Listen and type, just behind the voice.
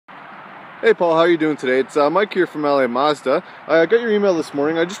Hey Paul, how are you doing today? It's Mike here from LA Mazda. I got your email this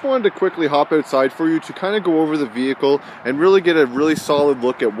morning. I just wanted to quickly hop outside for you to kind of go over the vehicle and really get a really solid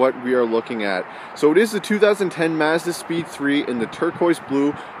look at what we are looking at. So it is the 2010 MazdaSpeed3 in the turquoise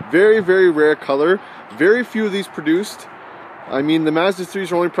blue. Very, very rare color. Very few of these produced. I mean, the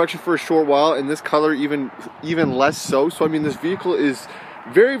Mazda3s are only in production for a short while, and this color even less so. So I mean, this vehicle is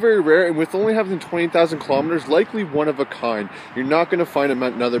very, very rare, and with only having 20,000 kilometers, likely one of a kind. You're not going to find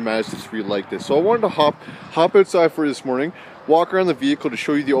another Mazda 3 like this. So I wanted to hop outside for you this morning, walk around the vehicle to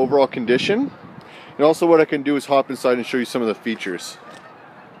show you the overall condition, and also what I can do is hop inside and show you some of the features.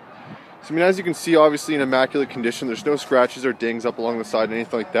 So I mean, as you can see, obviously in immaculate condition. There's no scratches or dings up along the side,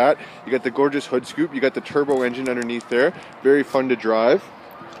 anything like that. You got the gorgeous hood scoop. You got the turbo engine underneath there. Very fun to drive.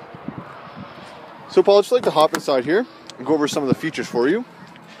 So Paul, I'd just like to hop inside here and go over some of the features for you.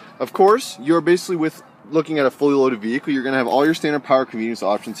 Of course, you're basically looking at a fully loaded vehicle. You're going to have all your standard power convenience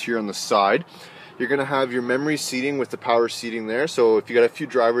options here on the side. You're going to have your memory seating with the power seating there. So if you got a few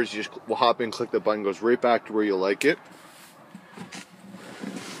drivers, you just will hop in, click the button, goes right back to where you like it.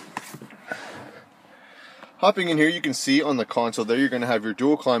 Hopping in here, you can see on the console there, you're going to have your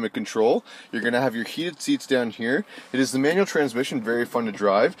dual climate control. You're going to have your heated seats down here. It is the manual transmission, very fun to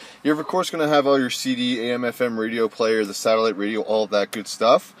drive. You're of course going to have all your CD, AM, FM radio player, the satellite radio, all of that good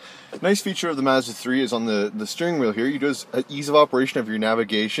stuff. Nice feature of the Mazda 3 is on the steering wheel here. You do ease of operation of your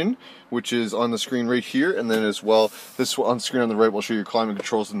navigation, which is on the screen right here, and then as well, this on the screen on the right will show your climate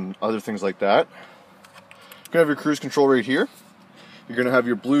controls and other things like that. You're going to have your cruise control right here. You're going to have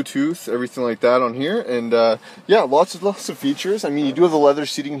your Bluetooth, everything like that on here, and yeah, lots of features. I mean, you do have the leather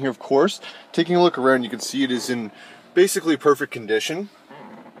seating here, of course. Taking a look around, you can see it is in basically perfect condition.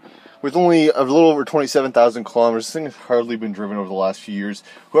 With only a little over 27,000 kilometers, this thing has hardly been driven over the last few years.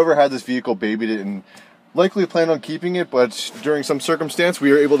 Whoever had this vehicle babied it and likely planned on keeping it, but during some circumstance,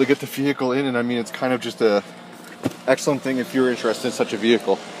 we were able to get the vehicle in, and I mean, it's kind of just a excellent thing if you're interested in such a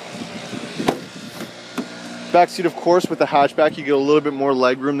vehicle. Back seat, of course, with the hatchback, you get a little bit more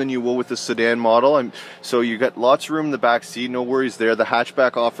leg room than you will with the sedan model, so you got lots of room in the back seat, no worries there. The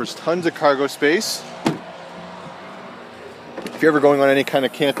hatchback offers tons of cargo space. If you're ever going on any kind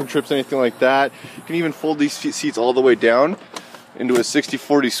of camping trips, anything like that, you can even fold these seats all the way down into a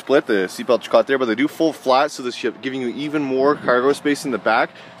 60-40 split. The seatbelt's caught there, but they do fold flat, so this is giving you even more cargo space in the back.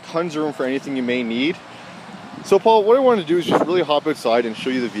 Tons of room for anything you may need. So Paul, what I wanted to do is just really hop outside and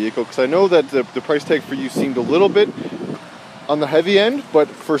show you the vehicle, because I know that the price tag for you seemed a little bit on the heavy end, but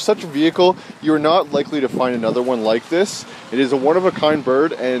for such a vehicle, you're not likely to find another one like this. It is a one-of-a-kind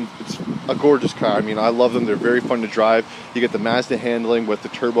bird, and it's a gorgeous car. I mean, I love them. They're very fun to drive. You get the Mazda handling with the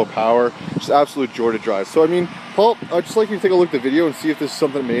turbo power. Just absolute joy to drive. So I mean, Paul, I'd just like you to take a look at the video and see if this is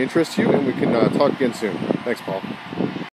something that may interest you, and we can talk again soon. Thanks, Paul.